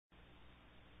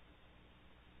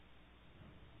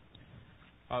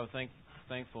I was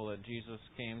thankful that Jesus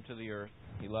came to the earth.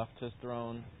 He left His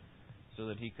throne so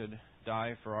that He could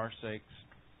die for our sakes.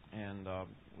 And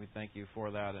we thank You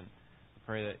for that. And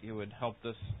pray that You would help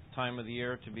this time of the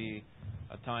year to be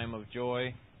a time of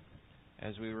joy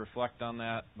as we reflect on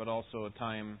that, but also a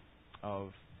time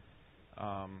of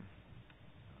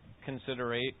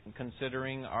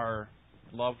considering our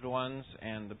loved ones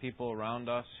and the people around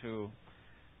us who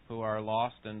are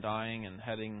lost and dying and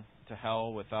heading to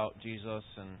hell without Jesus.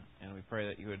 And we pray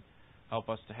that You would help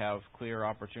us to have clear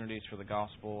opportunities for the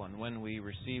gospel. And when we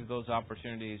receive those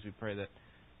opportunities, we pray that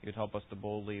You would help us to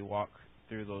boldly walk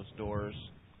through those doors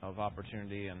of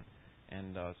opportunity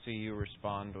and see You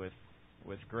respond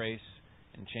with grace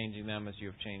and changing them as You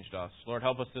have changed us. Lord,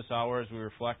 help us this hour as we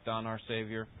reflect on our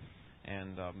Savior,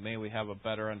 and may we have a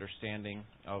better understanding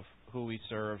of who we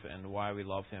serve and why we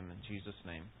love Him. In Jesus'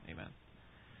 name, amen.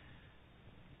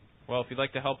 Well, if you'd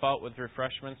like to help out with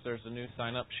refreshments, there's a new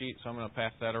sign-up sheet, so I'm going to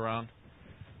pass that around.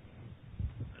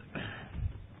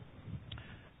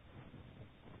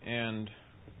 And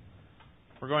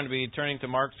we're going to be turning to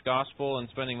Mark's Gospel and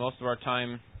spending most of our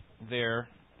time there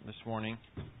this morning.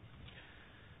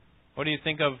 What do you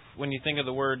think of when you think of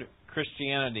the word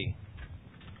Christianity?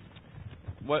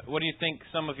 What do you think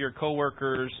some of your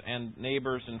coworkers and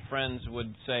neighbors and friends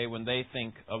would say when they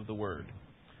think of the word?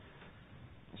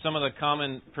 Some of the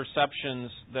common perceptions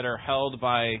that are held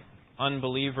by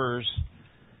unbelievers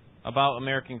about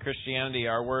American Christianity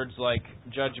are words like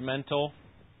judgmental,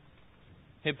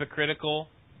 hypocritical,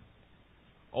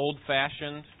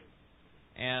 old-fashioned,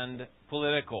 and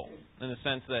political, in the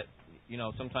sense that,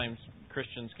 sometimes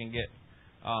Christians can get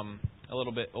a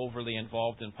little bit overly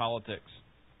involved in politics.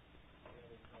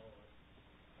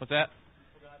 What's that?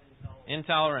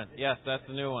 Intolerant. Yes, that's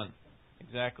the new one.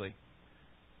 Exactly.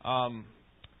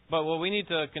 But what we need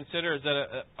to consider is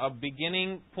that a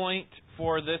beginning point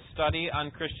for this study on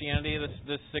Christianity,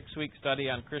 this 6-week study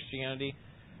on Christianity,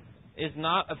 is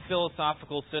not a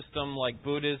philosophical system like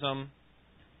Buddhism.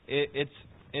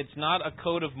 It's not a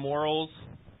code of morals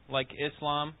like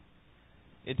Islam.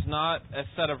 It's not a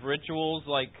set of rituals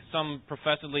like some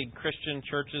professedly Christian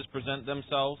churches present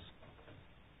themselves.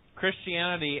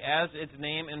 Christianity, as its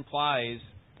name implies,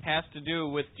 has to do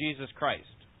with Jesus Christ.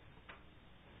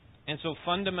 And so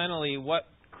fundamentally, what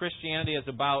Christianity is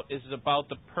about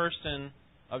the person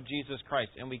of Jesus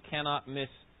Christ, and we cannot miss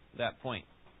that point.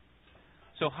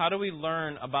 So how do we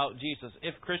learn about Jesus?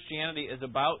 If Christianity is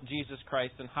about Jesus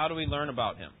Christ, then how do we learn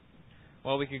about Him?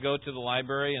 Well, we could go to the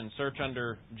library and search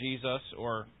under Jesus,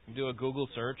 or do a Google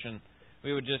search, and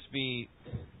we would just be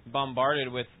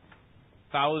bombarded with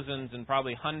thousands and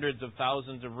probably hundreds of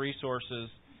thousands of resources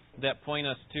that point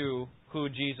us to who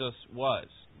Jesus was.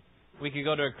 We could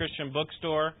go to a Christian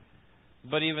bookstore,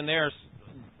 but even there,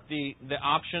 the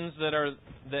options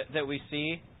that we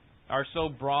see are so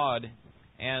broad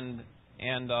and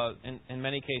in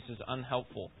many cases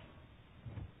unhelpful.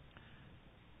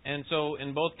 And so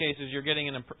in both cases, you're getting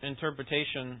an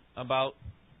interpretation about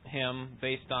Him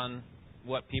based on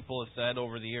what people have said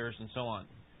over the years and so on.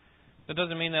 That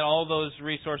doesn't mean that all those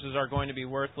resources are going to be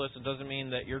worthless. It doesn't mean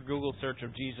that your Google search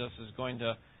of Jesus is going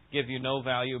to give you no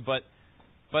value. But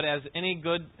as any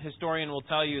good historian will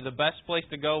tell you, the best place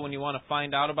to go when you want to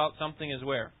find out about something is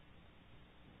where?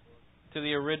 To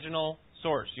the original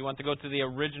source. You want to go to the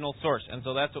original source. And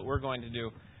so that's what we're going to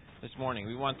do this morning.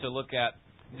 We want to look at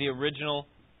the original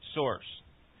source.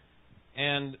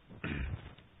 And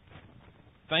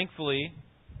thankfully,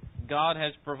 God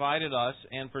has provided us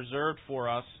and preserved for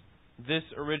us this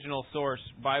original source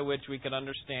by which we can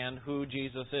understand who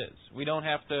Jesus is. We don't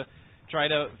have to try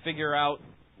to figure out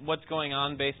what's going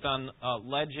on based on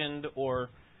legend or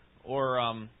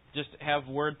just have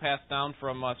word passed down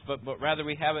from us, but rather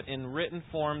we have it in written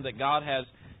form that God has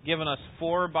given us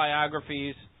 4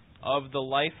 biographies of the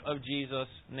life of Jesus,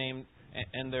 named,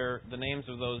 and the names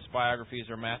of those biographies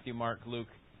are Matthew, Mark, Luke,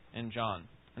 and John.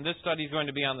 And this study is going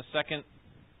to be on the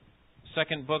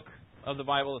second book of the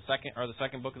Bible, the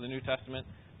second book of the New Testament,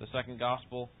 the second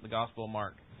gospel, the Gospel of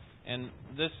Mark. And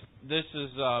this is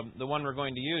the one we're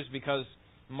going to use because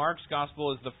Mark's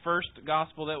gospel is the first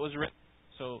gospel that was written.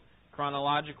 So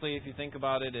chronologically, if you think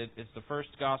about it, it's the first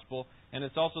gospel, and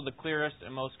it's also the clearest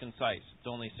and most concise. It's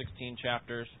only 16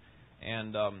 chapters,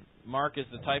 and Mark is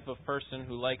the type of person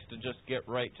who likes to just get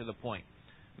right to the point.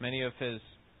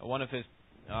 One of his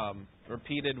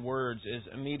repeated words is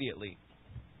immediately.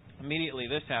 Immediately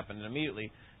this happened, and immediately,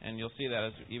 and you'll see that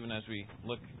even as we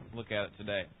look at it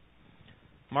today.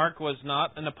 Mark was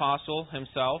not an apostle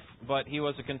himself, but he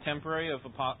was a contemporary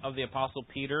of the apostle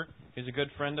Peter. He's a good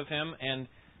friend of him, and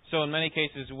so in many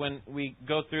cases when we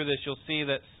go through this, you'll see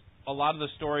that a lot of the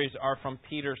stories are from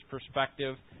Peter's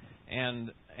perspective,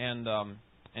 and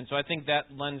so I think that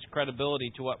lends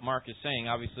credibility to what Mark is saying.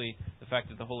 Obviously, the fact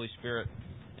that the Holy Spirit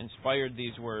inspired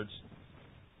these words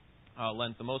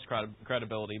lends the most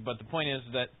credibility. But the point is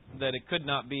that it could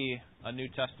not be a New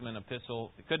Testament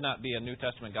epistle. It could not be a New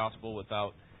Testament gospel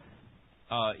without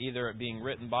either it being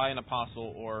written by an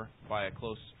apostle or by a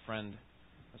close friend,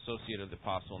 associate of the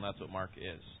apostle, and that's what Mark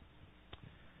is.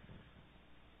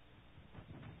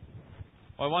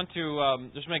 Well, I want to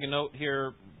just make a note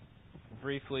here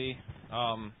briefly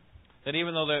that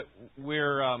even though that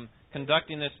we're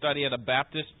conducting this study at a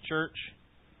Baptist church,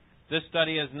 this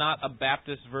study is not a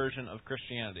Baptist version of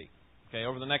Christianity. Okay,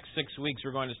 over the next 6 weeks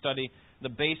we're going to study the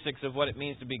basics of what it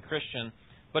means to be Christian,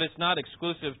 but it's not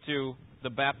exclusive to the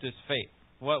Baptist faith.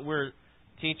 What we're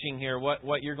teaching here,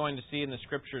 what you're going to see in the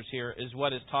Scriptures here, is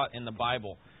what is taught in the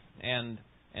Bible. And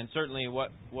certainly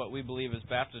what we believe as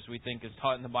Baptists we think is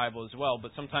taught in the Bible as well,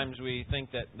 but sometimes we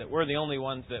think that we're the only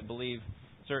ones that believe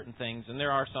certain things, and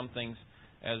there are some things,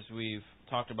 as we've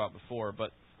talked about before.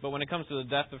 But when it comes to the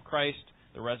death of Christ,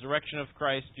 the resurrection of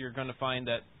Christ, you're going to find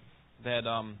that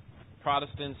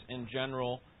Protestants in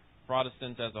general,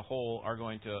 Protestants as a whole, are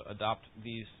going to adopt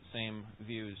these same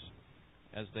views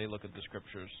as they look at the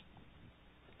Scriptures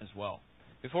as well.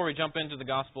 Before we jump into the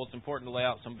Gospel, it's important to lay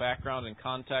out some background and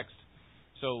context.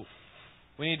 So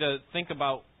we need to think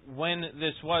about when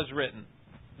this was written.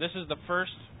 This is the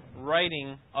first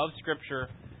writing of Scripture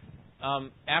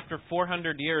after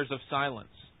 400 years of silence.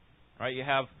 Right? You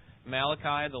have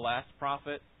Malachi, the last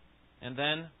prophet, and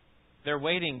then they're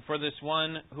waiting for this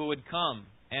one who would come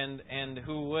and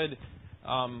who would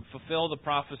fulfill the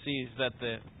prophecies that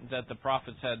the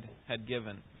prophets had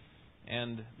given.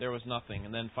 And there was nothing.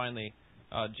 And then finally,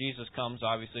 Jesus comes,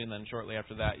 obviously, and then shortly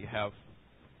after that you have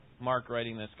Mark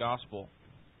writing this gospel.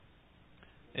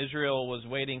 Israel was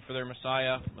waiting for their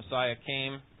Messiah. Messiah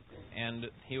came, and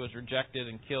he was rejected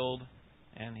and killed,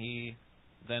 and he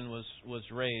then was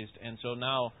raised. And so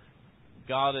now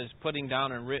God is putting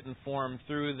down in written form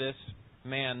through this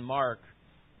man, Mark,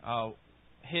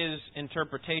 his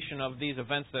interpretation of these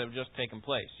events that have just taken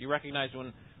place. You recognize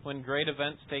when great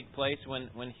events take place,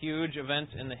 when huge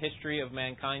events in the history of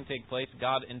mankind take place,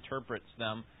 God interprets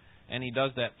them, and He does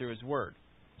that through His Word.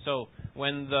 So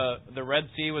when the Red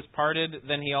Sea was parted,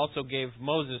 then He also gave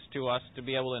Moses to us to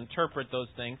be able to interpret those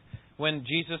things. When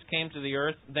Jesus came to the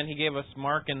earth, then He gave us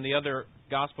Mark and the other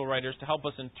gospel writers to help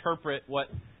us interpret what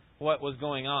was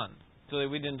going on, so that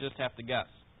we didn't just have to guess.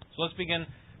 So let's begin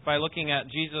by looking at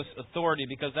Jesus' authority,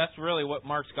 because that's really what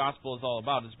Mark's gospel is all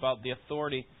about. It's about the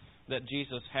authority that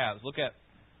Jesus has. Look at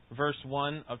verse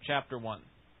 1 of chapter 1.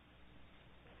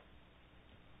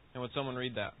 And would someone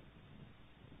read that?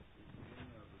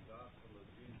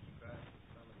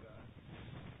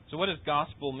 So what does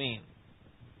gospel mean?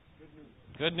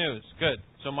 Good news. Good.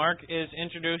 So Mark is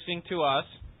introducing to us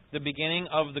the beginning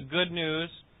of the good news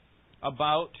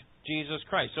about Jesus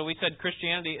Christ. So we said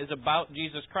Christianity is about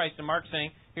Jesus Christ, and Mark's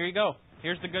saying, here you go.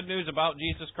 Here's the good news about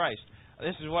Jesus Christ.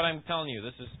 This is what I'm telling you.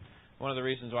 This is one of the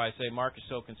reasons why I say Mark is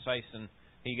so concise, and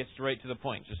he gets straight to the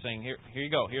point. Just saying, here you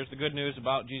go. Here's the good news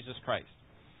about Jesus Christ.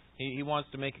 He wants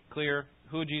to make it clear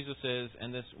who Jesus is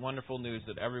and this wonderful news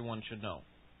that everyone should know.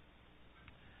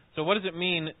 So what does it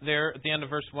mean there at the end of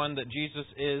verse 1 that Jesus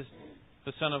is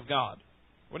the Son of God?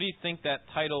 What do you think that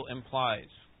title implies?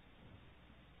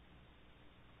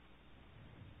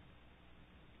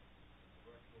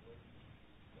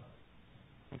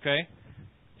 Okay,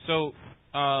 so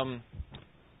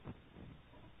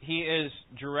He is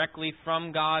directly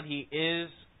from God. He is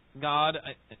God.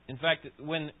 In fact,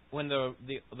 when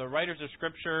the writers of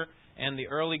Scripture and the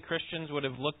early Christians would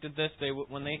have looked at this,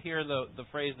 when they hear the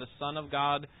phrase "the Son of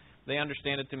God," they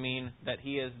understand it to mean that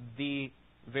He is the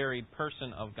very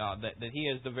person of God, that He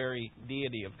is the very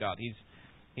deity of God.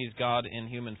 He's God in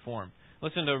human form.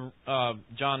 Listen to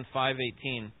John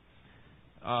 5:18.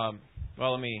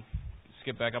 Well, let me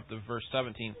skip back up to verse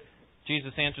 17.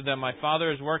 Jesus answered them, "My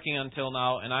Father is working until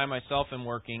now, and I myself am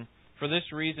working. For this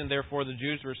reason, therefore, the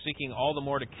Jews were seeking all the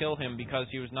more to kill Him, because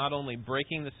He was not only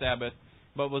breaking the Sabbath,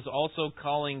 but was also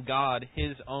calling God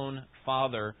His own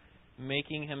Father,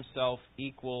 making Himself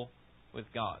equal with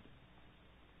God."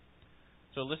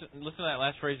 So listen to that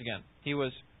last phrase again. He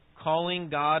was calling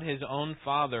God His own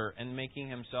Father and making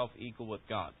Himself equal with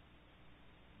God.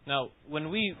 Now,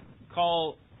 when we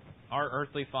call our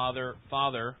earthly father,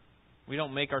 we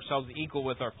don't make ourselves equal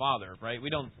with our Father, right? We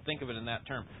don't think of it in that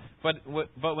term. But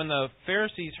when the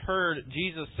Pharisees heard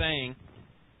Jesus saying,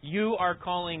 "You are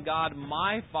calling God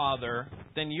my Father,"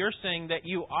 then you're saying that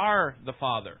you are the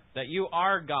Father, that you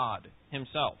are God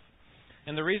Himself.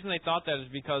 And the reason they thought that is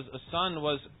because a son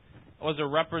was a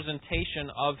representation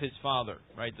of his father,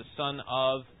 right? The son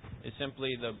of is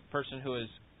simply the person who is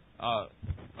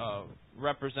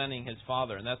representing his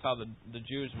father, and that's how the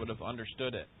Jews would have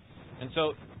understood it. And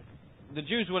so the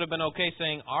Jews would have been okay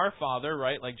saying "Our Father,"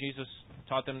 right? Like Jesus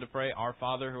taught them to pray, "Our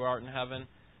Father who art in heaven,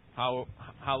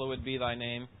 hallowed be thy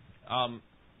name."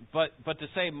 But to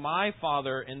say "My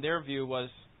Father" in their view was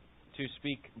to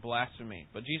speak blasphemy.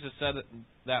 But Jesus said it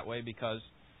that way because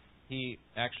He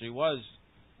actually was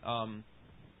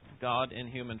God in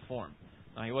human form.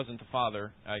 Now, He wasn't the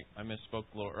Father. I misspoke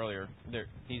a little earlier.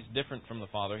 He's different from the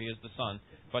Father. He is the Son,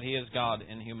 but He is God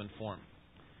in human form.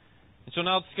 And so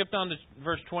now let's skip down to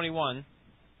verse 21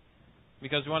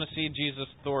 because we want to see Jesus'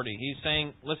 authority. He's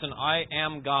saying, listen, I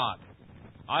am God.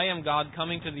 I am God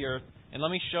coming to the earth, and let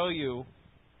me show you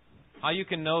how you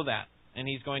can know that. And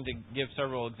He's going to give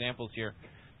several examples here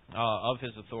of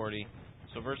His authority.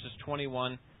 So verses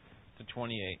 21 to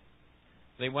 28.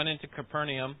 They went into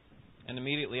Capernaum, and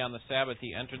immediately on the Sabbath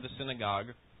He entered the synagogue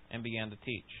and began to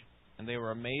teach. And they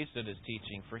were amazed at His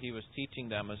teaching, for He was teaching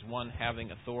them as one having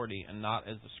authority and not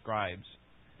as the scribes.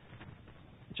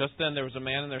 Just then there was a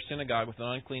man in their synagogue with an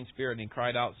unclean spirit, and he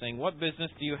cried out, saying, "What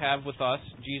business do you have with us,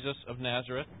 Jesus of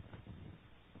Nazareth?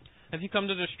 Have you come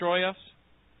to destroy us?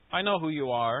 I know who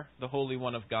you are, the Holy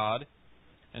One of God."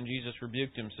 And Jesus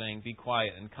rebuked him, saying, "Be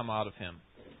quiet and come out of him."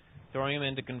 Throwing him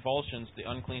into convulsions, the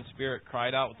unclean spirit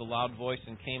cried out with a loud voice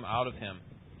and came out of him.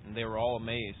 And they were all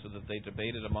amazed, so that they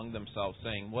debated among themselves,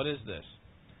 saying, "What is this?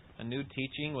 A new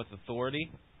teaching with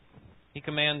authority? He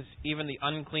commands even the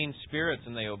unclean spirits,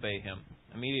 and they obey him."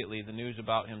 Immediately the news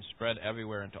about him spread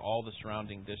everywhere into all the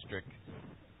surrounding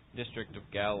district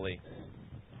of Galilee.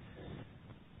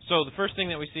 So the first thing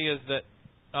that we see is that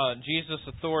Jesus'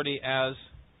 authority as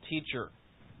teacher.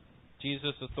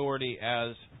 Jesus' authority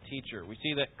as teacher. We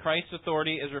see that Christ's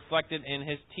authority is reflected in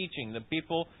His teaching. The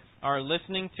people are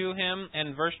listening to Him,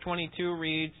 and verse 22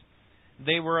 reads,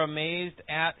 they were amazed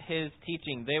at His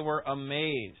teaching. They were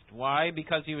amazed. Why?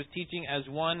 Because He was teaching as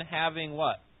one having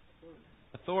what?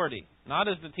 Authority. Not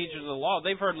as the teachers of the law.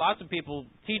 They've heard lots of people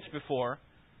teach before,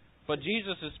 but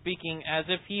Jesus is speaking as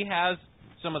if He has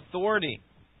some authority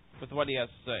with what He has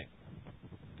to say.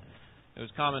 It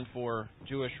was common for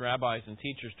Jewish rabbis and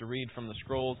teachers to read from the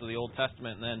scrolls of the Old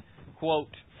Testament and then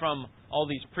quote from all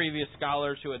these previous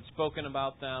scholars who had spoken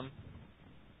about them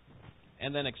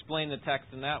and then explain the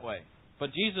text in that way.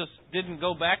 But Jesus didn't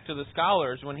go back to the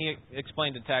scholars when He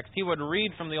explained the text. He would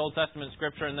read from the Old Testament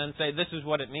Scripture and then say, this is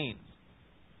what it means.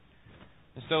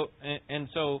 And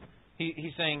so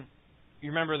He's saying, you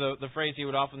remember the phrase He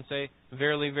would often say,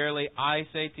 "Verily, verily, I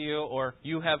say to you," or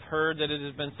 "You have heard that it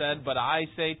has been said, but I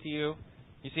say to you."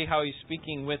 You see how He's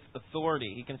speaking with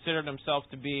authority. He considered Himself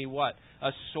to be what?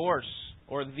 A source,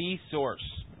 or the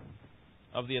source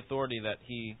of the authority that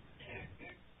He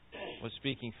was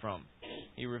speaking from.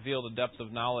 He revealed a depth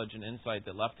of knowledge and insight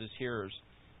that left His hearers,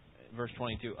 verse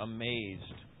 22,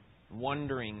 amazed,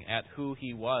 wondering at who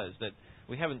He was, that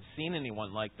we haven't seen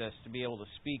anyone like this to be able to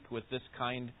speak with this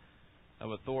kind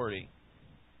of authority.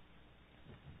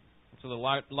 So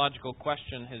the logical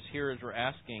question His hearers were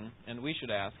asking, and we should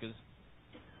ask, is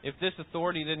if this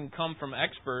authority didn't come from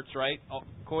experts, right,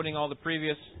 quoting all the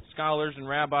previous scholars and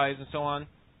rabbis and so on,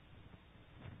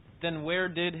 then where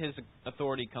did His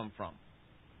authority come from?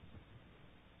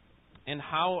 And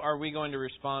how are we going to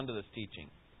respond to this teaching?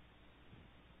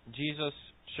 Jesus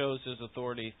shows His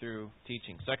authority through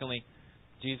teaching. Secondly,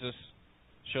 Jesus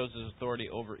shows His authority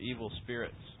over evil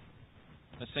spirits.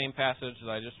 The same passage that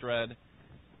I just read,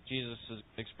 Jesus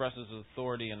expresses His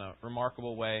authority in a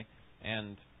remarkable way,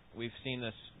 and we've seen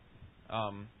this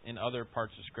in other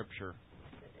parts of Scripture.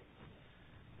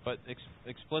 But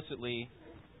explicitly,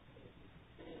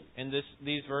 in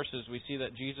these verses, we see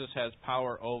that Jesus has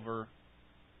power over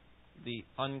the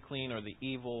unclean or the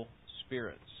evil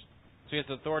spirits. So He has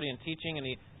authority in teaching, and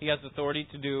He has authority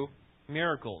to do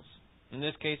miracles. In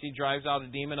this case, He drives out a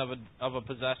demon of a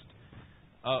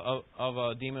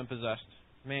demon-possessed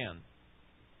man.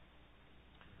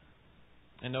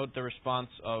 And note the response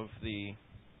of the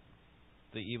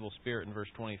evil spirit in verse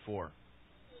 24.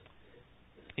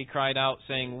 He cried out,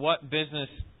 saying, "What business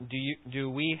do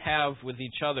we have with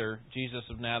each other, Jesus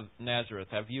of Nazareth?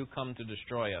 Have you come to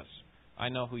destroy us? I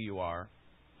know who you are,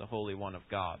 the Holy One of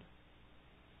God."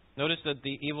 Notice that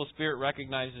the evil spirit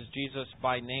recognizes Jesus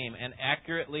by name and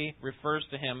accurately refers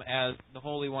to Him as the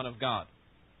Holy One of God.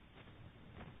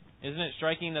 Isn't it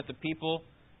striking that the people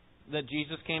that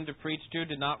Jesus came to preach to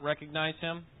did not recognize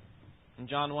Him? In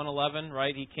John 1:11,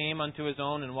 right? He came unto His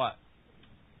own, and what?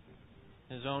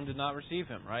 His own did not receive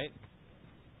Him, right?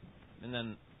 And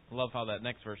then I love how that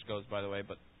next verse goes, by the way.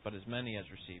 But as many as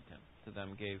received Him, to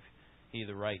them gave He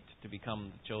the right to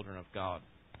become the children of God.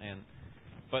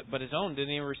 But His own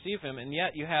didn't even receive Him, and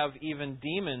yet you have even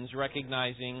demons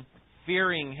recognizing,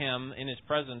 fearing Him in His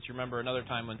presence. Remember another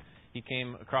time when He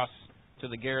came across to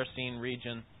the Gerasene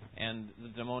region, and the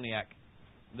demoniac,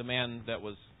 the man that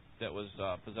was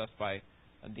possessed by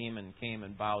a demon, came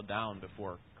and bowed down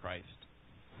before Christ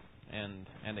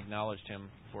and acknowledged Him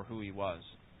for who He was.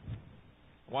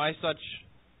 Why such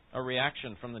a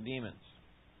reaction from the demons?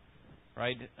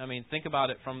 Right? I mean, think about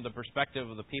it from the perspective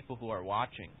of the people who are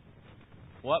watching.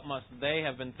 What must they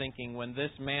have been thinking when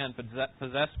this man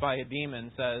possessed by a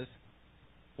demon says,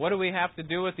 "What do we have to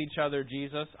do with each other,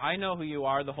 Jesus? I know who you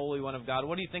are, the Holy One of God."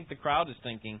 What do you think the crowd is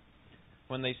thinking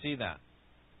when they see that?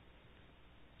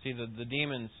 See, the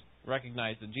demons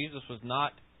recognized that Jesus was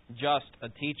not just a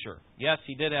teacher. Yes,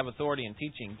 He did have authority in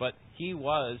teaching, but He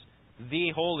was the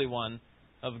Holy One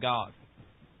of God.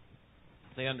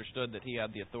 They understood that He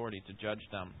had the authority to judge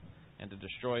them and to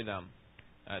destroy them.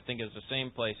 I think it's the same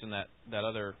place in that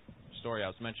other story I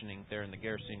was mentioning there in the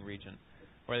Gerasene region,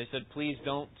 where they said, "Please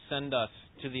don't send us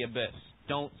to the abyss.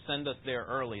 Don't send us there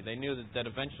early." They knew that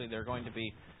eventually they're going to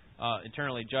be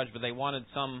eternally judged, but they wanted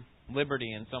some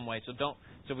liberty in some way.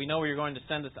 So we know where you're going to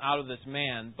send us out of this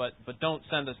man, but don't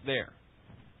send us there.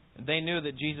 They knew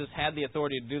that Jesus had the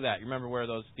authority to do that. You remember where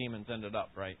those demons ended up,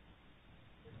 right?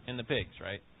 In the pigs,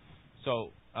 right?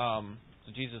 So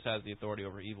Jesus has the authority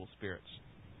over evil spirits.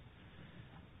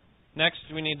 Next,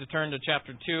 we need to turn to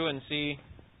chapter 2 and see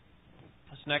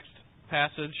this next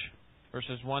passage,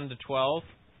 verses 1 to 12.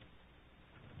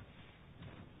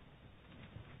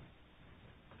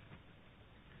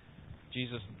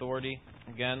 Jesus' authority.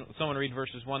 Again, someone read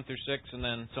verses 1 through 6, and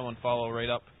then someone follow right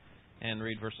up and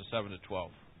read verses 7 to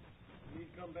 12. When he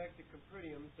had come back to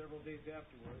Capernaum several days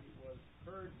afterward, it was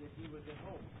heard that he was at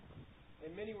home.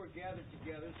 And many were gathered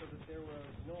together so that there was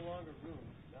no longer room,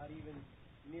 not even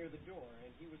near the door,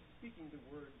 and he was speaking the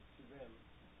word to them.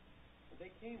 And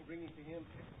they came bringing to him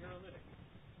a paralytic,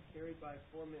 carried by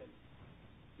 4 men.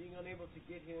 Being unable to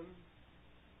get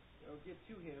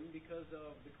to him because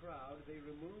of the crowd, they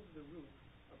removed the roof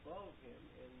above him,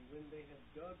 and when they had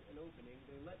dug an opening,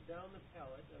 they let down the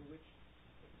pallet on which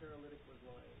the paralytic was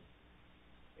lying.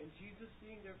 And Jesus,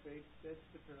 seeing their faith, said to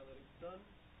the paralytic, "Son,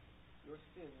 your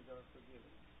sins are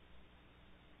forgiven."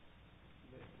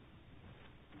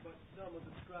 But some of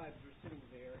the scribes were sitting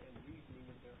there and reasoning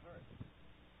in their hearts,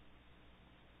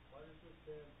 "Why does this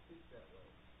man speak that way?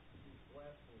 He's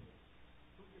blaspheming.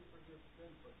 Who can forgive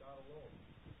sins but God alone?"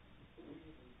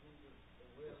 Immediately Jesus,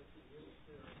 aware in his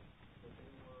spirit that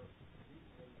they were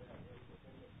reasoning that way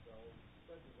within themselves,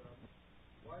 said to them,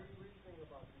 "Why are you reasoning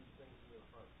about these things in your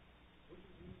hearts? Which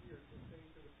is easier to say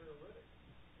to the paralytic,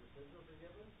 'Your sins are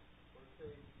forgiven,' or to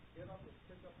say, 'Get up and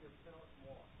pick up your pallet and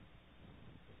walk'?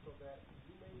 And so that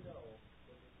you may know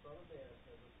that the Son of Man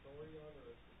has authority on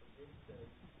earth to forgive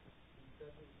sins," he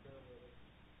said to the paralytic,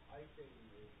 "I say to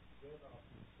you, get up,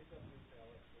 pick up your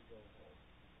pallet, and go home."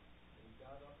 And he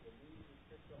got up and immediately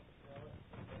picked up the pallet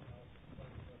and went out and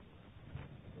started everywhere.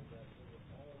 So that they were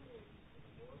all amazed and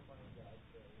glorifying God,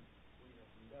 saying, "We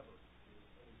have never seen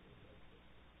anything like this."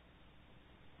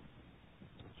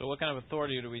 So what kind of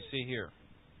authority do we see here?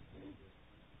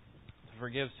 To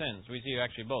forgive sins. We see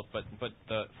actually both, but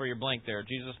for your blank there,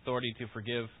 Jesus' authority to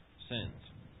forgive sins.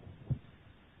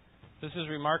 This is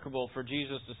remarkable for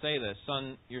Jesus to say this.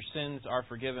 "Son, your sins are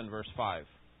forgiven," verse 5.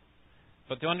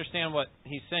 But to understand what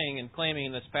he's saying and claiming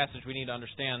in this passage, we need to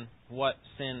understand what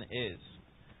sin is.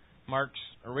 Mark's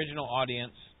original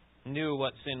audience knew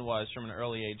what sin was from an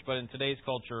early age, but in today's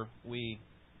culture, we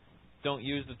don't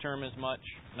use the term as much,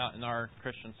 not in our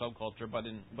Christian subculture, but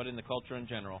in the culture in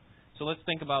general. So let's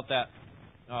think about that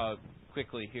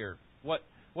quickly here. What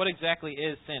exactly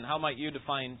is sin? How might you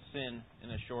define sin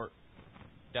in a short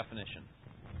definition?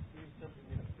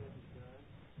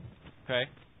 Okay.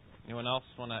 Anyone else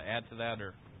want to add to that?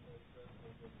 Or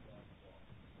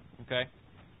okay.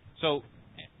 So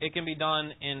it can be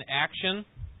done in action,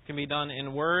 it can be done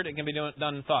in word, it can be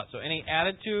done in thought. So any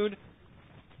attitude,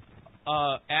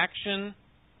 action,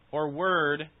 or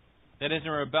word that is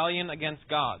in rebellion against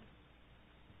God.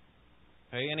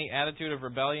 Okay, any attitude of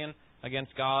rebellion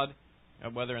against God,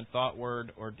 whether in thought,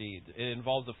 word, or deed. It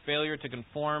involves a failure to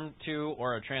conform to,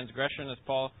 or a transgression, as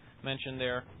Paul mentioned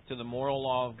there, to the moral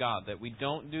law of God. That we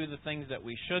don't do the things that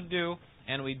we should do,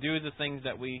 and we do the things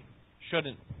that we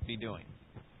shouldn't be doing.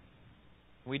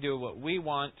 We do what we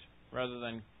want rather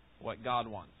than what God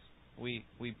wants. We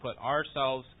put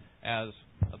ourselves as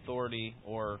authority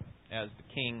or as the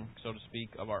king, so to speak,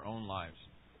 of our own lives.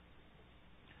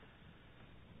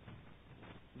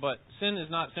 But sin is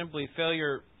not simply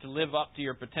failure to live up to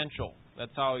your potential.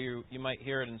 That's how you might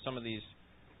hear it in some of these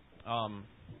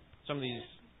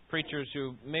preachers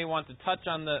who may want to touch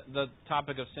on the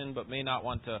topic of sin, but may not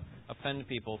want to offend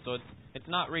people. So it's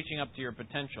not reaching up to your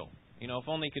potential. If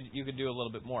only you could do a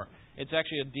little bit more. It's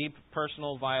actually a deep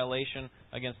personal violation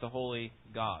against the holy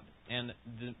God, and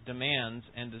demands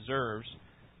and deserves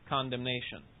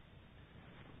condemnation.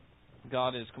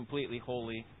 God is completely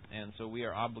holy, and so we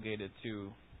are obligated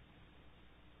to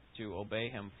obey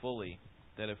Him fully.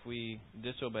 That if we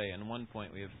disobey in one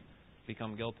point, we have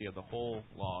become guilty of the whole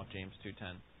law, James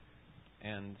 2:10.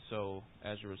 And so,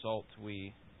 as a result,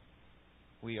 we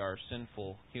are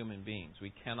sinful human beings.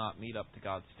 We cannot meet up to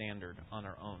God's standard on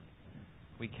our own.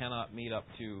 We cannot meet up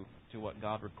to what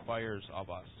God requires of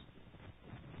us.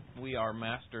 We are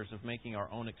masters of making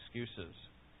our own excuses.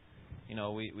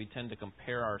 We tend to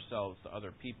compare ourselves to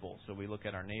other people. So we look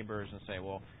at our neighbors and say,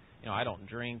 well, I don't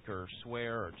drink or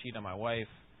swear or cheat on my wife.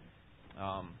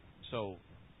 So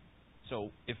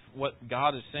if what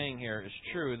God is saying here is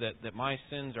true, that my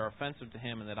sins are offensive to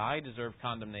Him and that I deserve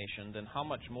condemnation, then how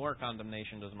much more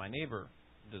condemnation does my neighbor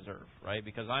deserve, right?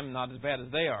 Because I'm not as bad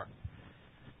as they are.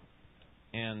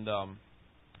 And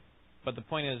but the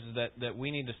point is that we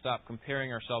need to stop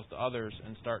comparing ourselves to others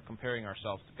and start comparing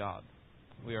ourselves to God.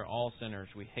 We are all sinners.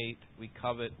 We hate, we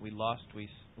covet, we lust, we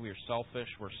are selfish.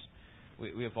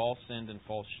 We have all sinned and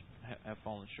have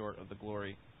fallen short of the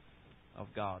glory of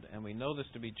God. And we know this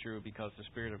to be true because the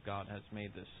Spirit of God has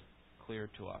made this clear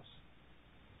to us.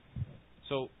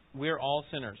 So we're all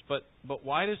sinners. But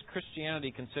why does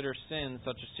Christianity consider sin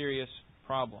such a serious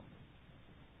problem?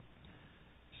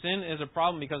 Sin is a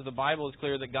problem because the Bible is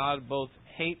clear that God both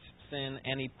hates sin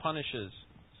and He punishes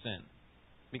sin.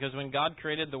 Because when God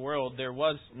created the world, there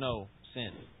was no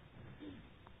sin.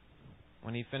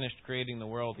 When He finished creating the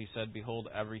world, He said, "Behold,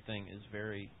 everything is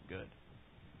very good."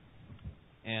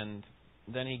 And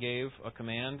then He gave a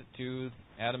command to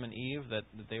Adam and Eve that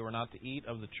they were not to eat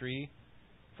of the tree,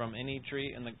 from any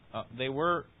tree. And they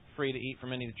were free to eat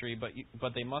from any tree,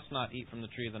 but they must not eat from the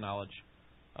tree of the knowledge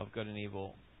of good and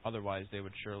evil. Otherwise, they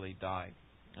would surely die.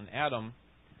 And Adam,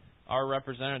 our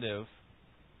representative,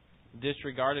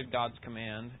 disregarded God's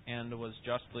command and was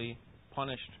justly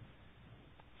punished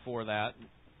for that.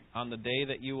 On the day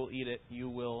that you will eat it, you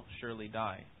will surely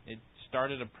die. It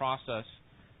started a process,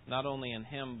 not only in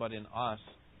him, but in us,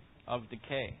 of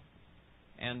decay.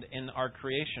 And in our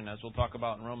creation, as we'll talk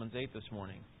about in Romans 8 this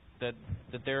morning, that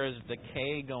there is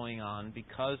decay going on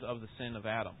because of the sin of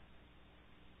Adam.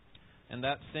 And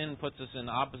that sin puts us in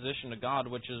opposition to God,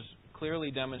 which is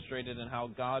clearly demonstrated in how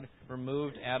God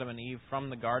removed Adam and Eve from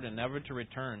the garden, never to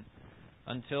return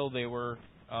until they were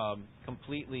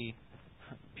completely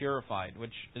purified,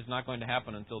 which is not going to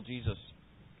happen until Jesus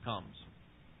comes.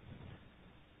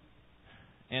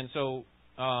 And so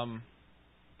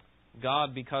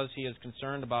God, because He is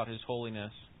concerned about His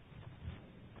holiness,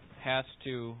 has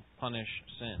to punish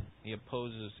sin. He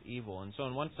opposes evil. And so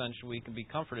in one sense we can be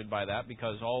comforted by that,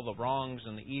 because all the wrongs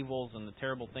and the evils and the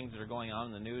terrible things that are going on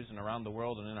in the news and around the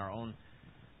world and in our own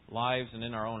lives and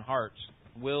in our own hearts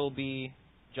will be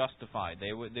justified.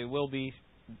 They will be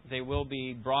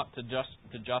brought to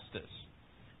justice.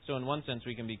 So in one sense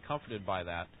we can be comforted by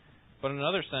that. But in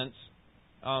another sense,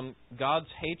 God's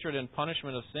hatred and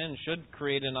punishment of sin should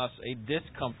create in us a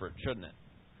discomfort, shouldn't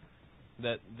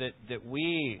it? That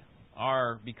we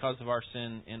are, because of our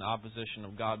sin, in opposition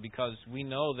of God, because we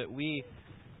know that we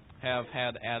have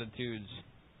had attitudes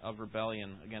of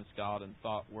rebellion against God in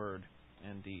thought, word,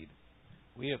 and deed.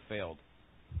 We have failed.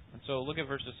 And so look at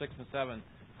verses 6 and 7.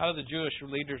 How do the Jewish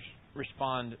leaders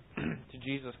respond to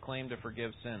Jesus' claim to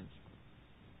forgive sins?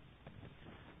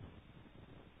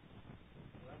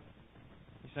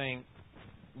 He's saying,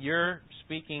 you're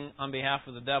speaking on behalf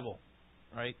of the devil,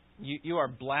 right? You are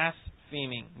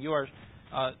blaspheming. You are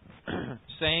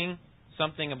saying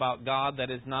something about God that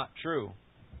is not true.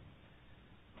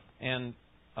 And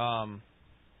you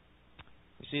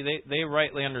see, they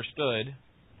rightly understood.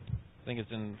 I think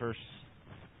it's in verse.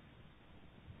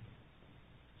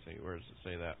 Let's see, where does it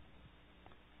say that?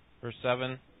 Verse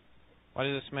 7. Why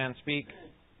does this man speak?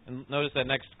 And notice that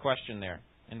next question there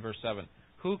in verse 7.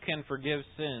 Who can forgive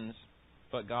sins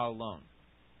but God alone?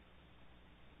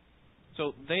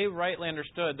 So they rightly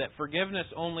understood that forgiveness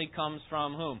only comes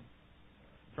from whom?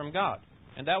 From God.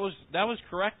 And that was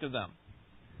correct of them.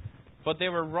 But they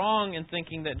were wrong in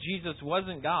thinking that Jesus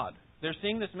wasn't God. They're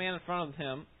seeing this man in front of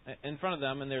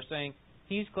them, and they're saying,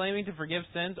 he's claiming to forgive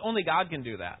sins. Only God can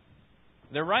do that.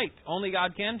 They're right. Only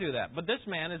God can do that. But this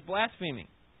man is blaspheming.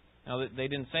 Now, they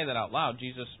didn't say that out loud.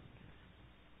 Jesus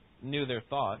knew their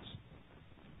thoughts.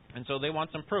 And so they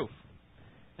want some proof.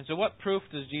 And so what proof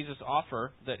does Jesus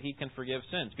offer that He can forgive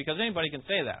sins? Because anybody can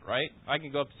say that, right? I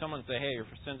can go up to someone and say, hey, your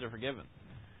sins are forgiven.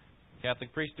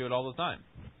 Catholic priests do it all the time.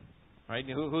 Right?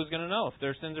 Who's going to know if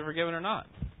their sins are forgiven or not?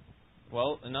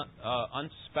 Well, an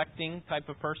unsuspecting type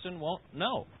of person won't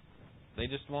know. They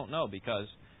just won't know because,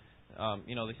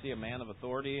 they see a man of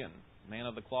authority and man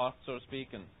of the cloth, so to speak,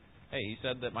 and, hey, he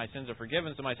said that my sins are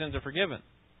forgiven, so my sins are forgiven.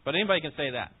 But anybody can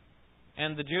say that.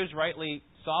 And the Jews rightly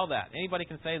saw that. Anybody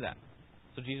can say that.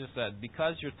 So Jesus said,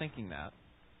 because you're thinking that,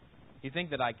 you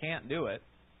think that I can't do it,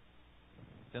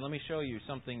 then let me show you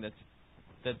something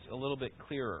that's a little bit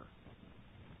clearer.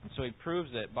 And so He proves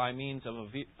it by means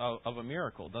of a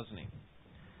miracle, doesn't He?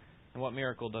 And what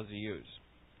miracle does He use?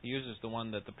 He uses the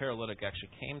one that the paralytic actually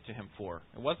came to Him for.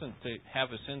 It wasn't to have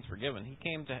his sins forgiven. He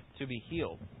came to be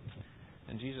healed.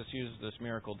 And Jesus uses this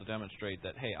miracle to demonstrate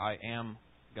that, hey, I am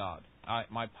God.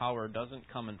 My power doesn't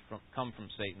come from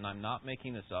Satan. I'm not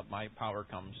making this up. My power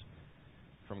comes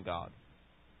from God.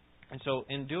 And so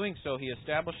in doing so, He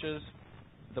establishes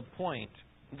the point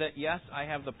that, yes, I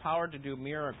have the power to do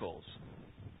miracles,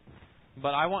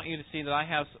 but I want you to see that I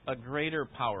have a greater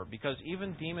power, because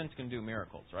even demons can do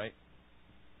miracles, right?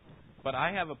 But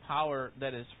I have a power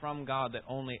that is from God that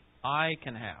only I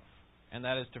can have, and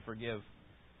that is to forgive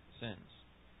sins.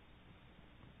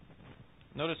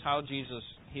 Notice how Jesus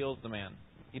heals the man.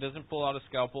 He doesn't pull out a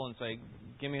scalpel and say,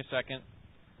 give me a second.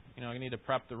 I need to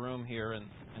prep the room here and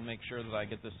make sure that I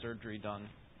get this surgery done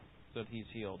so that he's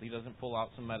healed. He doesn't pull out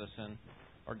some medicine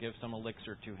or give some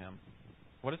elixir to him.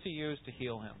 What does He use to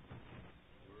heal him?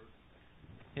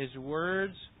 His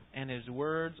words and His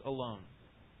words alone.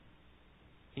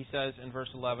 He says in verse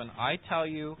 11, I tell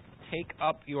you, take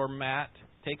up your mat,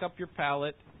 take up your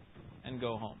pallet, and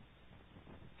go home.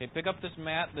 Okay, pick up this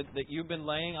mat that you've been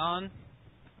laying on,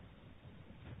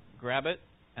 grab it,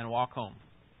 and walk home.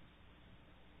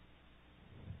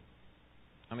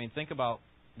 Think about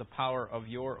the power of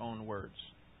your own words.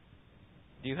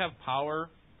 Do you have power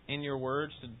in your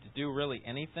words to do really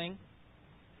anything?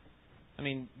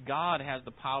 God has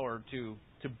the power to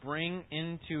bring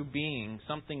into being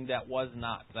something that was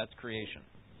not. That's creation.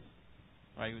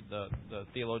 Right? The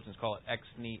theologians call it ex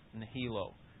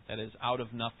nihilo. That is, out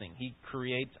of nothing. He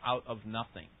creates out of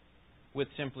nothing with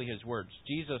simply His words.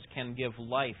 Jesus can give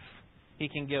life. He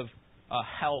can give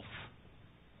health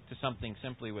to something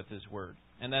simply with His word.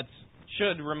 And that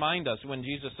should remind us when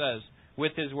Jesus says,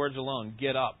 with His words alone,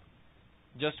 get up.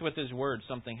 Just with His words,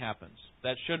 something happens.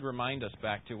 That should remind us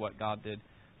back to what God did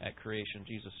at creation.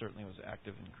 Jesus certainly was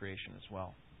active in creation as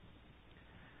well.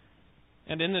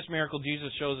 And in this miracle,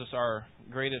 Jesus shows us our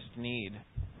greatest need.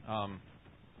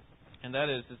 And that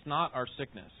is, it's not our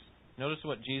sickness. Notice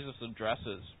what Jesus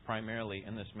addresses primarily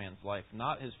in this man's life.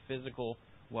 Not his physical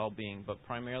well-being, but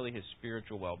primarily his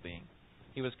spiritual well-being.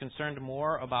 He was concerned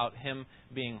more about him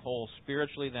being whole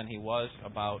spiritually than he was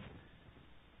about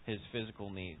his physical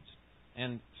needs.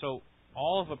 And so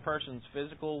all of a person's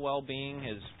physical well-being,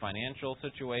 his financial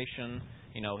situation,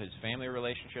 his family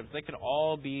relationships, they could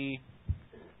all be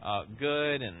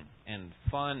good and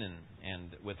fun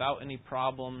and without any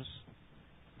problems.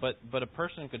 But a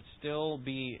person could still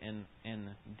be in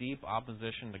deep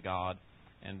opposition to God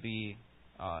and be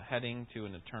heading to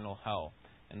an eternal hell.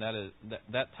 And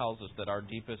that tells us that our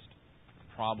deepest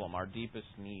problem, our deepest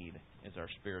need, is our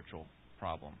spiritual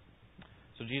problem.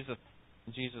 So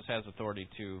Jesus has authority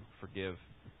to forgive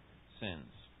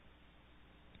sins.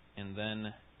 And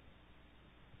then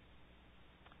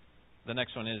the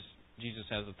next one is Jesus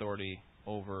has authority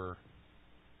over,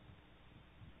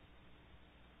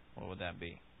 what would that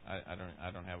be?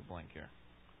 I don't have a blank here.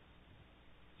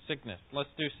 Sickness. Let's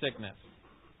do sickness.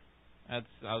 I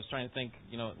was trying to think,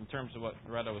 in terms of what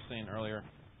Retta was saying earlier.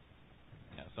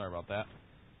 Yeah, sorry about that.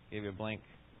 Gave you a blank.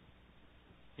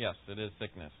 Yes, it is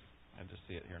sickness. I just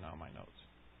see it here now in my notes.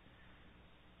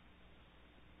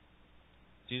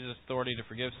 Jesus' authority to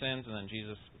forgive sins, and then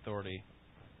Jesus' authority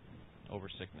over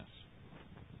sickness.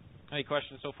 Any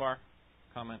questions so far?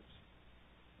 Comments?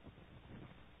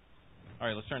 All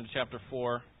right, let's turn to chapter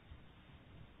 4.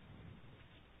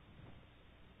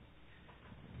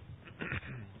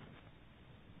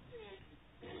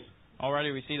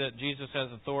 Already we see that Jesus has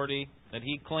authority, that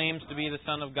He claims to be the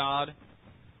Son of God,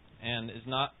 and is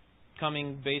not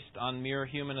coming based on mere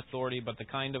human authority, but the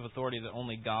kind of authority that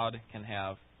only God can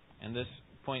have. And this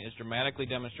point is dramatically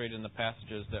demonstrated in the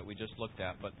passages that we just looked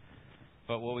at.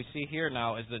 But what we see here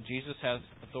now is that Jesus has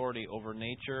authority over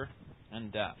nature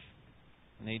and death.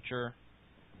 Nature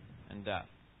and death.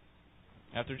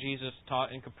 After Jesus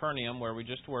taught in Capernaum, where we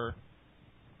just were,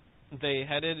 they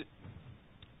headed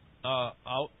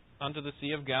out unto the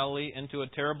Sea of Galilee into a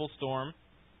terrible storm.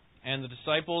 And the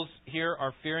disciples here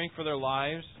are fearing for their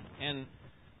lives, and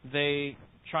they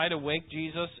try to wake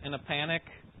Jesus in a panic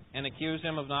and accuse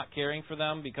him of not caring for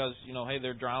them because, hey,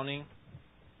 they're drowning.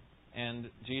 And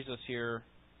Jesus here,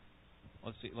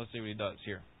 let's see what he does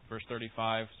here. Verse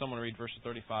 35. Someone read verses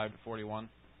 35 to 41.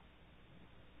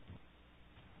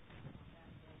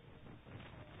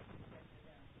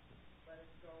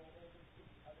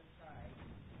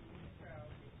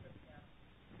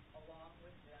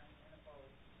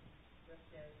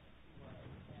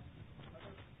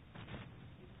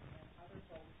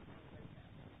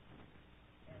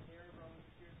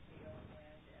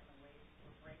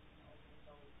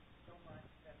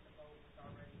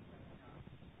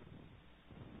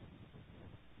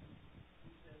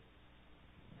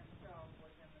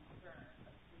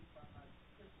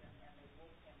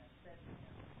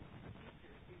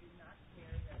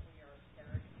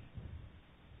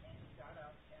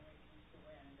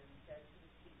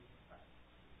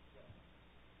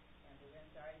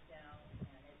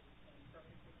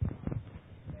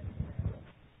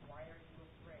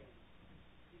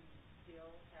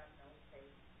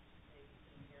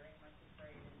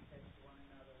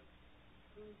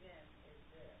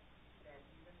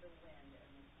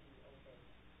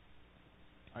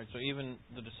 All right, so even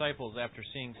the disciples, after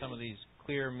seeing some of these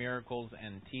clear miracles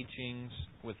and teachings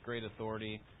with great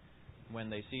authority, when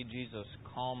they see Jesus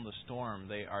calm the storm,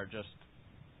 they are just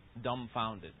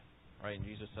dumbfounded. Right? And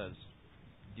Jesus says,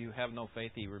 "Do you have no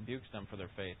faith?" He rebukes them for their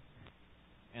faith.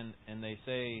 And they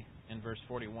say in verse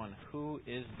 41, "Who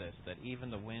is this that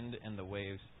even the wind and the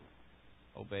waves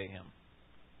obey him?"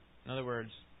 In other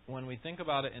words, when we think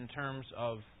about it in terms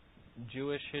of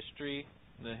Jewish history,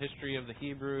 the history of the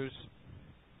Hebrews,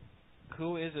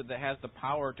 who is it that has the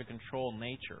power to control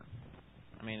nature?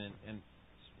 I mean, and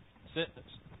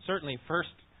certainly first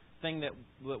thing that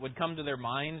would come to their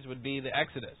minds would be the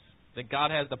Exodus. That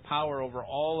God has the power over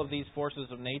all of these forces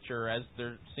of nature as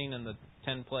they're seen in the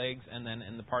 10 plagues and then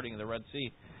in the parting of the Red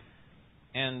Sea.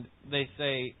 And they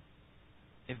say,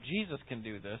 if Jesus can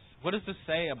do this, what does this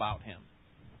say about him?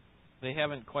 They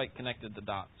haven't quite connected the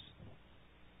dots.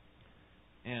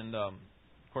 And of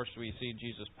course, we see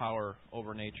Jesus' power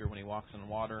over nature when he walks in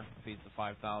water, feeds the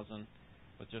 5,000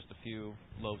 with just a few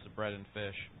loaves of bread and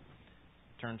fish,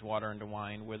 turns water into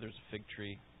wine, withers a fig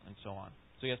tree, and so on.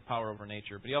 So he has power over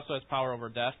nature. But he also has power over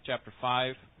death. Chapter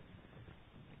 5,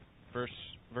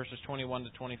 verses 21 to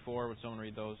 24. Would someone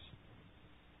read those?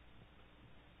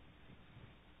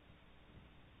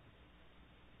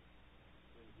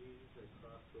 When Jesus had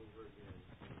crossed over again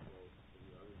in the boat to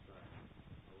the other side,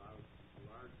 a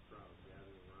large crowd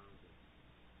gathered around him,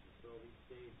 and so he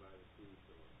stayed by the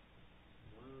seashore.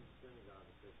 One of the synagogue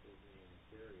officials named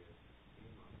Jairus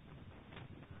came up,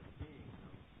 and on seeing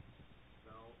him,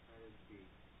 fell at his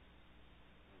feet,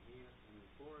 and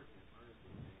implored him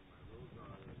earnestly, saying, "My little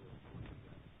daughter is going to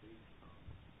death. Please come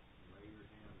and lay your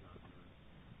hands on her,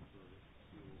 so that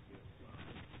she will get well."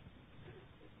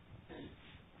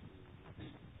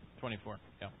 24,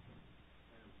 yeah.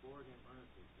 And implored him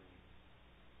earnestly, saying,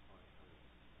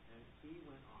 and he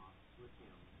went off with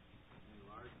him, and a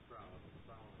large crowd was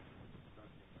following him,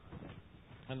 pressing on him.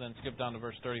 And then skip down to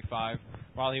verse 35.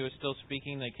 While he was still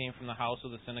speaking, they came from the house of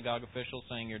the synagogue official,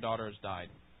 saying, "Your daughter has died.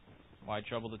 Why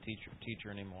trouble the teacher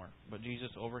anymore?" But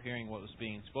Jesus, overhearing what was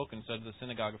being spoken, said to the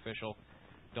synagogue official,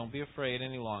 "Don't be afraid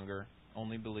any longer,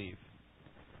 only believe."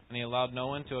 And he allowed no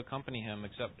one to accompany him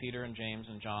except Peter and James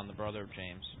and John, the brother of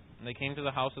James. And they came to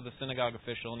the house of the synagogue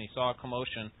official, and he saw a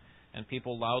commotion, and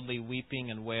people loudly weeping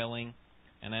and wailing.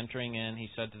 And entering in, he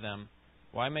said to them,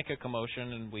 "Why make a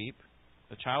commotion and weep?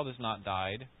 The child has not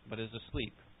died, but is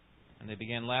asleep." And they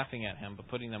began laughing at him, but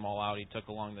putting them all out, he took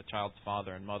along the child's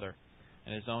father and mother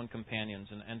and his own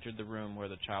companions, and entered the room where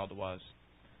the child was.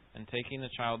 And taking the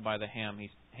child by the hand,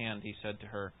 he said to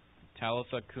her,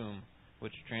 "Talitha cum,"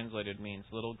 which translated means,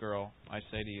 "Little girl, I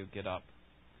say to you, get up."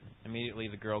 Immediately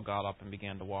the girl got up and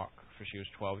began to walk, for she was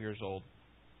 12 years old.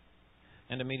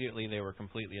 And immediately they were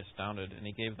completely astounded, and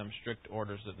he gave them strict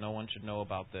orders that no one should know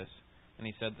about this. And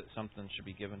he said that something should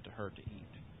be given to her to eat.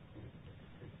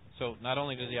 So not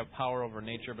only does he have power over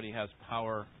nature, but he has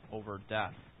power over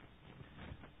death.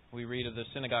 We read of the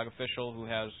synagogue official who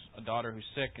has a daughter who's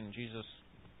sick, and Jesus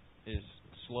is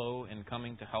slow in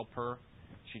coming to help her.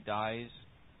 She dies,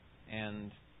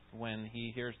 and when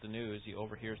he hears the news, he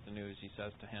overhears the news, he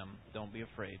says to him, "Don't be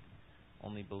afraid,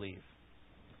 only believe."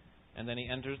 And then he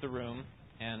enters the room,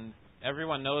 and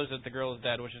everyone knows that the girl is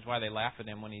dead, which is why they laugh at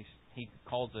him when he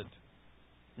calls it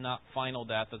not final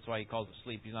death. That's why he calls it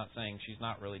sleep. He's not saying she's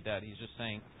not really dead. He's just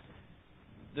saying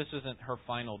this isn't her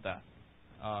final death.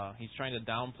 He's trying to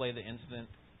downplay the incident.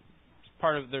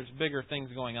 There's bigger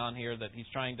things going on here that he's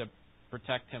trying to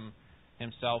protect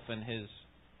himself and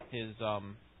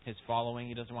his following.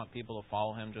 He doesn't want people to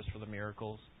follow him just for the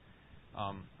miracles.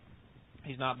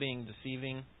 He's not being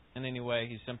deceiving in any way.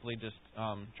 He's simply just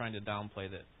trying to downplay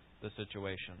the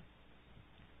situation.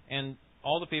 And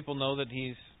all the people know that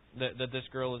that this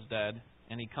girl is dead,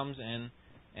 and he comes in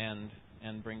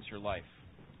and brings her life.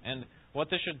 And what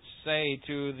this should say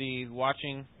to the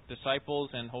watching disciples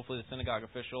and hopefully the synagogue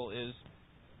official is,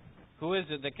 who is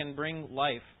it that can bring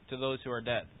life to those who are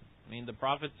dead? I mean, the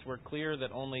prophets were clear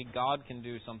that only God can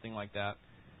do something like that.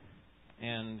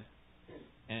 And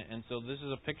so this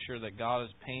is a picture that God is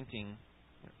painting,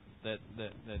 that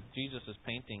Jesus is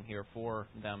painting here for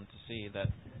them to see that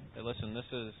listen,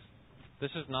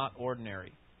 this is not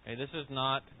ordinary. Okay? This is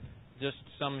not just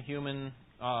some human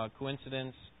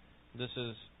coincidence. This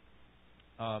is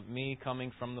me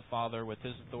coming from the Father with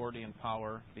His authority and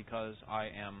power because I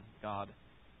am God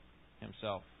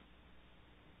Himself.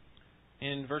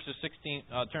 In verses 16,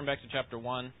 turn back to chapter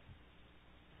 1.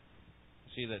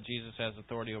 See that Jesus has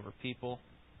authority over people.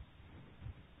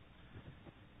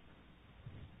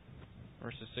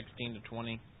 Verses 16 to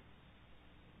 20.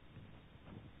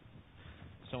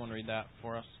 Someone read that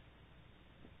for us.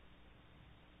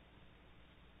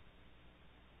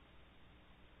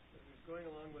 As he was going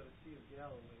along by the Sea of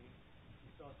Galilee, he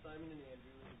saw Simon and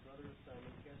Andrew, the brother of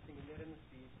Simon, casting a net in the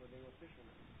sea, for they were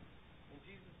fishermen. And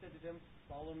Jesus said to them,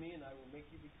 "Follow me, and I will make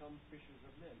you become fishers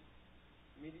of men."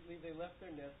 Immediately they left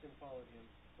their nets and followed him.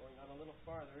 Going on a little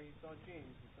farther, he saw James,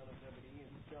 the son of Zebedee,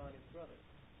 and John, his brother,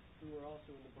 who were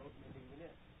also in the boat mending the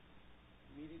net.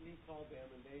 Immediately he called them,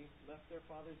 and they left their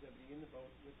father Zebedee in the boat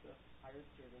with the hired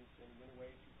servants and went away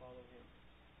to follow him.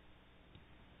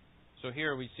 So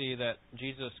here we see that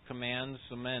Jesus commands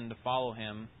the men to follow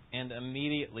him, and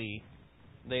immediately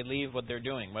they leave what they're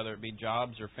doing, whether it be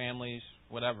jobs or families,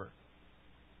 whatever.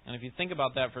 And if you think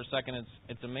about that for a second,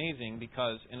 it's amazing,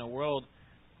 because in a world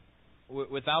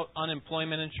without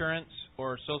unemployment insurance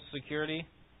or Social Security,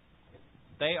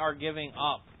 they are giving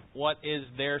up what is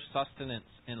their sustenance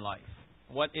in life,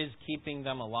 what is keeping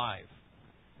them alive.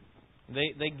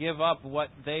 They give up what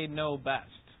they know best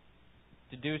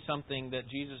to do something that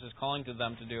Jesus is calling to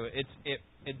them to do.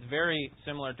 It's very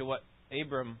similar to what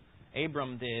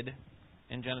Abram did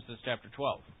in Genesis chapter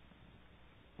 12.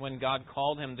 When God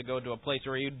called him to go to a place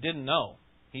where he didn't know.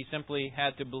 He simply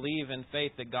had to believe in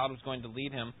faith that God was going to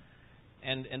lead him.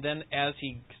 And then as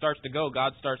he starts to go,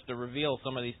 God starts to reveal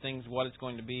some of these things, what it's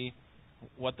going to be,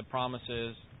 what the promise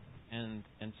is, and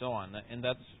so on. And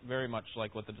that's very much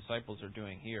like what the disciples are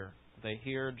doing here. They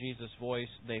hear Jesus' voice,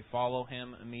 they follow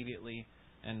him immediately,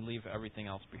 and leave everything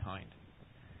else behind.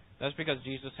 That's because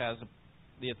Jesus has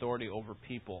the authority over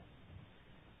people.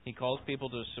 He calls people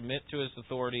to submit to his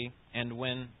authority, and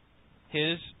when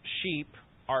his sheep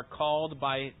are called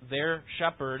by their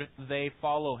shepherd, they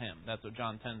follow him. That's what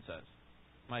John 10 says.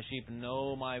 My sheep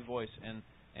know my voice,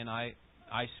 and I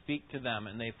speak to them,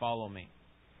 and they follow me.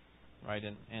 Right?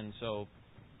 And so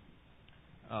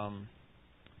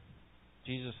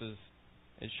Jesus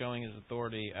is showing his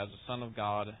authority as a Son of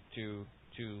God to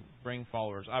bring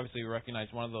followers. Obviously, we recognize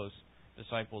one of those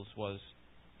disciples was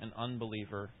an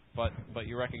unbeliever, but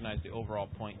you recognize the overall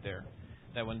point there,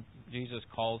 that when Jesus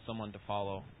calls someone to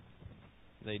follow,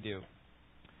 they do.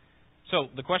 So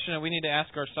the question that we need to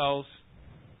ask ourselves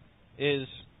is,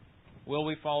 will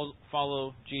we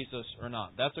follow Jesus or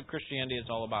not? That's what Christianity is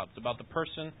all about. It's about the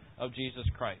person of Jesus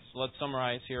Christ. So let's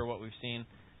summarize here what we've seen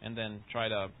and then try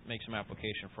to make some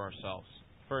application for ourselves.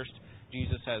 First,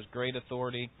 Jesus has great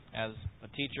authority as a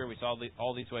teacher. We saw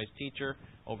all these ways: teacher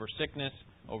over sickness,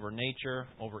 over nature,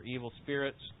 over evil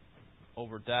spirits,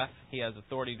 over death. He has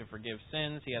authority to forgive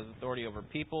sins. He has authority over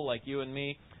people like you and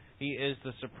me. He is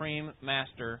the supreme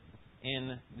master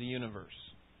in the universe.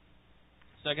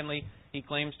 Secondly, he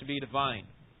claims to be divine.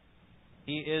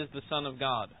 He is the Son of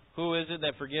God. Who is it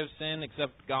that forgives sin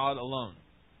except God alone?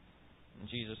 And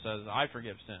Jesus says, I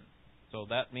forgive sin. So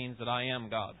that means that I am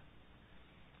God.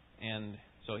 And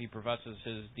so he professes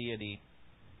his deity,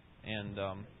 and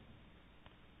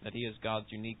that he is God's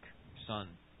unique Son,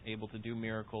 able to do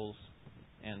miracles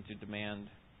and to demand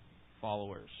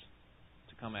followers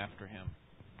to come after him.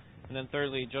 And then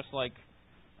thirdly, just like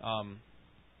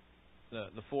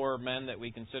the four men that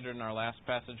we considered in our last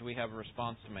passage, we have a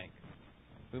response to make.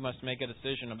 We must make a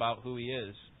decision about who he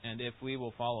is and if we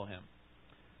will follow him.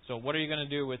 So what are you going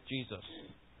to do with Jesus?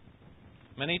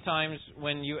 Many times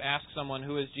when you ask someone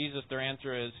who is Jesus, their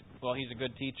answer is, well, he's a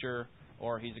good teacher,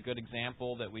 or he's a good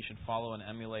example that we should follow and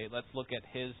emulate. Let's look at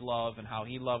his love and how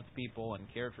he loved people and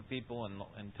cared for people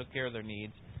and took care of their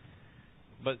needs.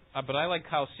 But I like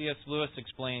how C.S. Lewis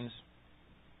explains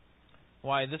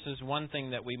why this is one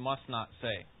thing that we must not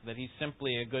say, that he's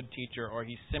simply a good teacher or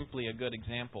he's simply a good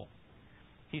example.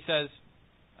 He says,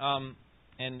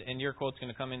 and your quote's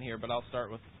going to come in here, but I'll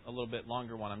start with a little bit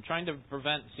longer one. I'm trying to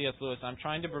prevent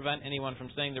anyone from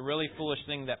saying the really foolish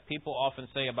thing that people often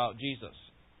say about Jesus.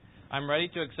 I'm ready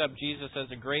to accept Jesus as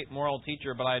a great moral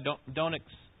teacher, but I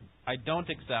don't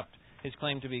accept his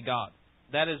claim to be God.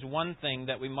 That is one thing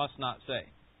that we must not say.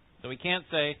 So we can't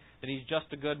say that he's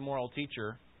just a good moral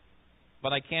teacher,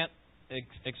 but I can't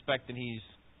expect that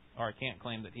I can't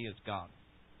claim that he is God.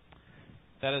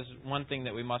 That is one thing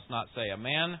that we must not say. A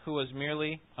man who was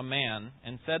merely a man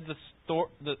and said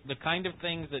the kind of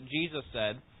things that Jesus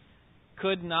said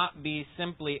could not be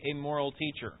simply a moral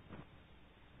teacher.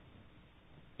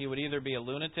 He would either be a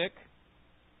lunatic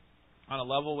on a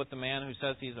level with the man who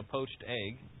says he's a poached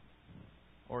egg,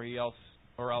 or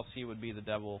else he would be the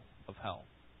devil of hell.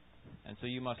 And so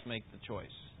you must make the choice.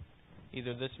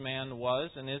 Either this man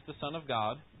was and is the Son of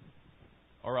God,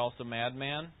 or else a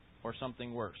madman, or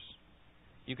something worse.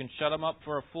 You can shut him up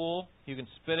for a fool, you can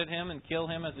spit at him and kill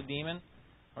him as a demon,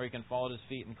 or you can fall at his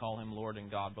feet and call him Lord and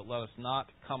God. But let us not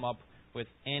come up with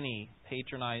any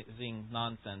patronizing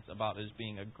nonsense about his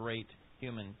being a great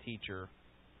human teacher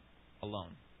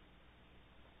alone.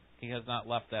 He has not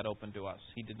left that open to us.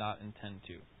 He did not intend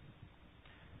to.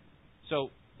 So,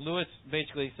 Lewis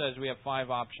basically says we have 5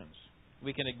 options.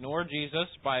 We can ignore Jesus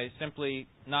by simply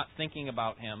not thinking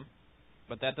about him,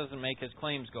 but that doesn't make his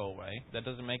claims go away. That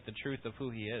doesn't make the truth of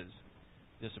who he is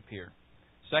disappear.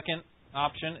 Second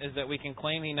option is that we can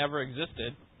claim he never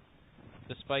existed,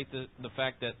 despite the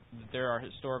fact that there are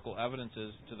historical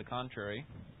evidences to the contrary.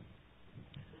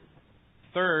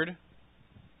 Third,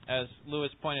 as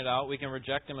Lewis pointed out, we can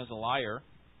reject him as a liar.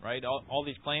 Right? All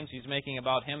these claims he's making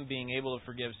about him being able to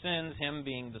forgive sins, him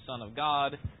being the Son of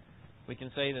God, we can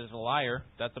say that he's a liar.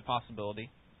 That's a possibility.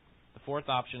 The fourth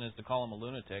option is to call him a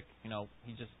lunatic.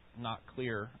 He's just not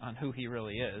clear on who he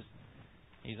really is.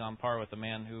 He's on par with a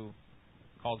man who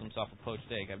calls himself a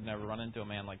poached egg. I've never run into a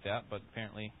man like that, but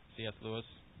apparently C.S. Lewis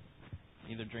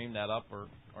either dreamed that up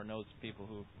or knows people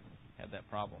who had that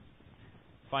problem.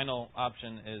 Final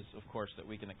option is, of course, that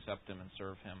we can accept him and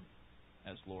serve him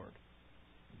as Lord.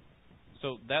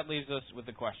 So that leaves us with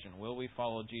the question, will we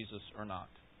follow Jesus or not?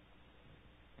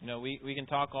 We can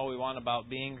talk all we want about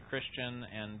being a Christian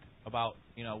and about,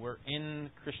 we're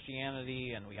in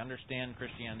Christianity and we understand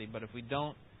Christianity, but if we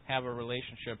don't have a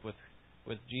relationship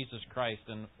with Jesus Christ,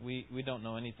 then we don't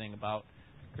know anything about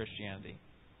Christianity.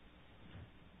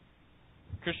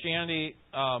 Christianity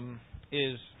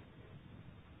is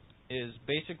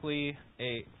basically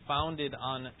founded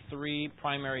on 3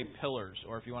 primary pillars,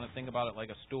 or if you want to think about it like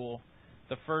a stool.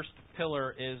 The first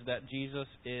pillar is that Jesus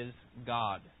is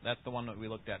God. That's the one that we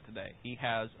looked at today. He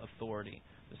has authority.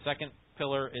 The second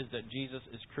pillar is that Jesus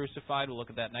is crucified. We'll look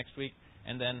at that next week.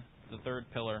 And then the third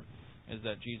pillar is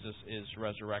that Jesus is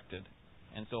resurrected.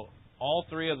 And so all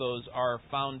 3 of those are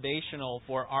foundational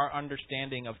for our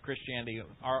understanding of Christianity,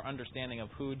 our understanding of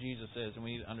who Jesus is, and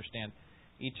we need to understand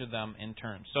each of them in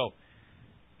turn. So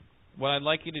what I'd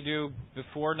like you to do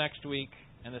before next week,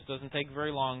 and this doesn't take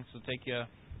very long, so it'll take you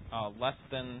less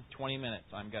than 20 minutes,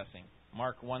 I'm guessing.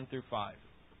 Mark 1 through 5.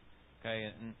 Okay,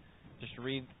 and just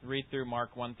read through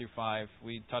Mark 1 through 5.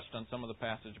 We touched on some of the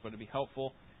passage, but it'd be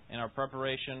helpful in our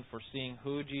preparation for seeing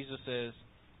who Jesus is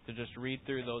to just read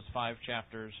through those 5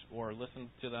 chapters or listen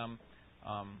to them.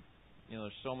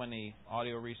 There's so many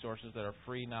audio resources that are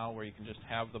free now where you can just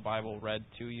have the Bible read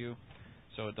to you.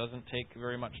 So it doesn't take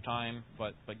very much time,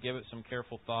 but give it some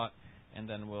careful thought, and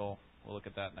then we'll look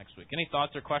at that next week. Any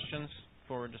thoughts or questions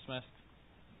before we're dismissed?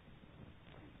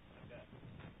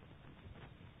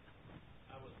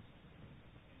 I was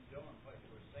enjoying what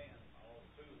you were saying all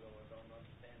through, though I don't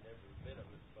understand every bit of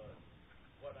it. But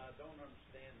what I don't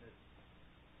understand is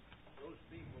those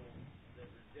people that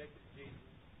rejected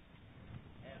Jesus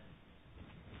had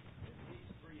at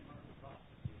least 300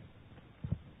 prophecies.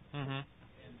 Mm-hmm.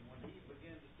 And when he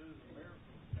began to do the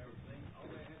miracles and everything, all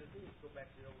they had to do was go back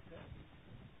to the Old Testament.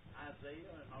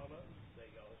 Isaiah and all of them, they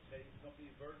all say some of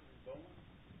these virgins were born.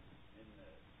 And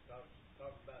talk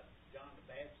about John the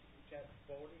Baptist in chapter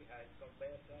 40, how he's going to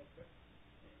baptize her.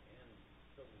 And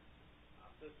so I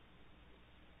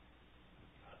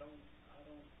don't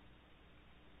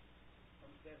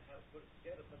understand how to put it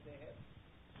together, but they had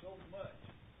so much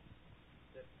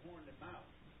that pointed them out.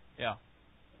 Yeah.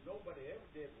 And nobody ever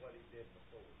did what he did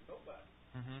before. Nobody.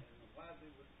 Mm-hmm. And why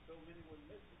so many were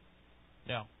missing.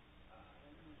 Yeah.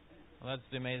 Well, that's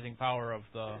the amazing power of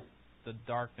the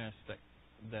darkness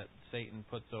that Satan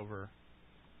puts over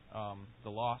the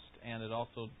lost, and it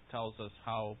also tells us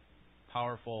how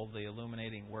powerful the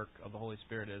illuminating work of the Holy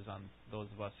Spirit is on those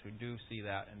of us who do see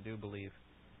that and do believe.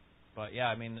 But yeah,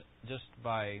 I mean, just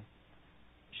by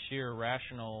sheer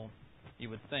rational, you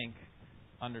would think,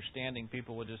 understanding,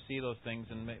 people would just see those things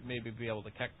and maybe be able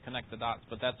to connect the dots.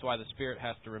 But that's why the Spirit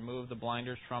has to remove the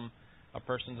blinders from a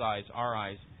person's eyes, our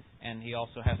eyes, and He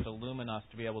also has to illumine us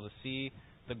to be able to see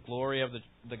the glory of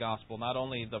the gospel, not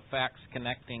only the facts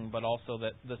connecting, but also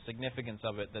the significance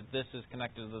of it, that this is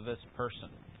connected to this person.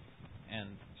 And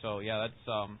so, yeah,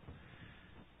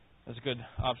 that's a good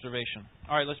observation.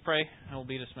 All right, let's pray, and we'll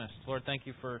be dismissed. Lord, thank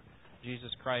you for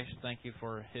Jesus Christ. Thank you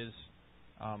for His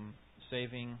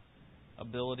saving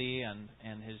ability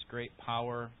and His great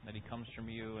power that He comes from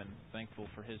you, and thankful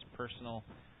for His personal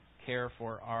care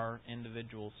for our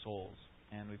individual souls.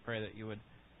 And we pray that you would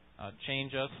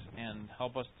change us and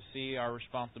help us to see our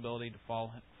responsibility to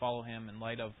follow Him in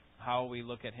light of how we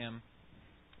look at Him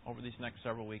over these next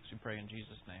several weeks. We pray in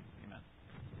Jesus' name. Amen.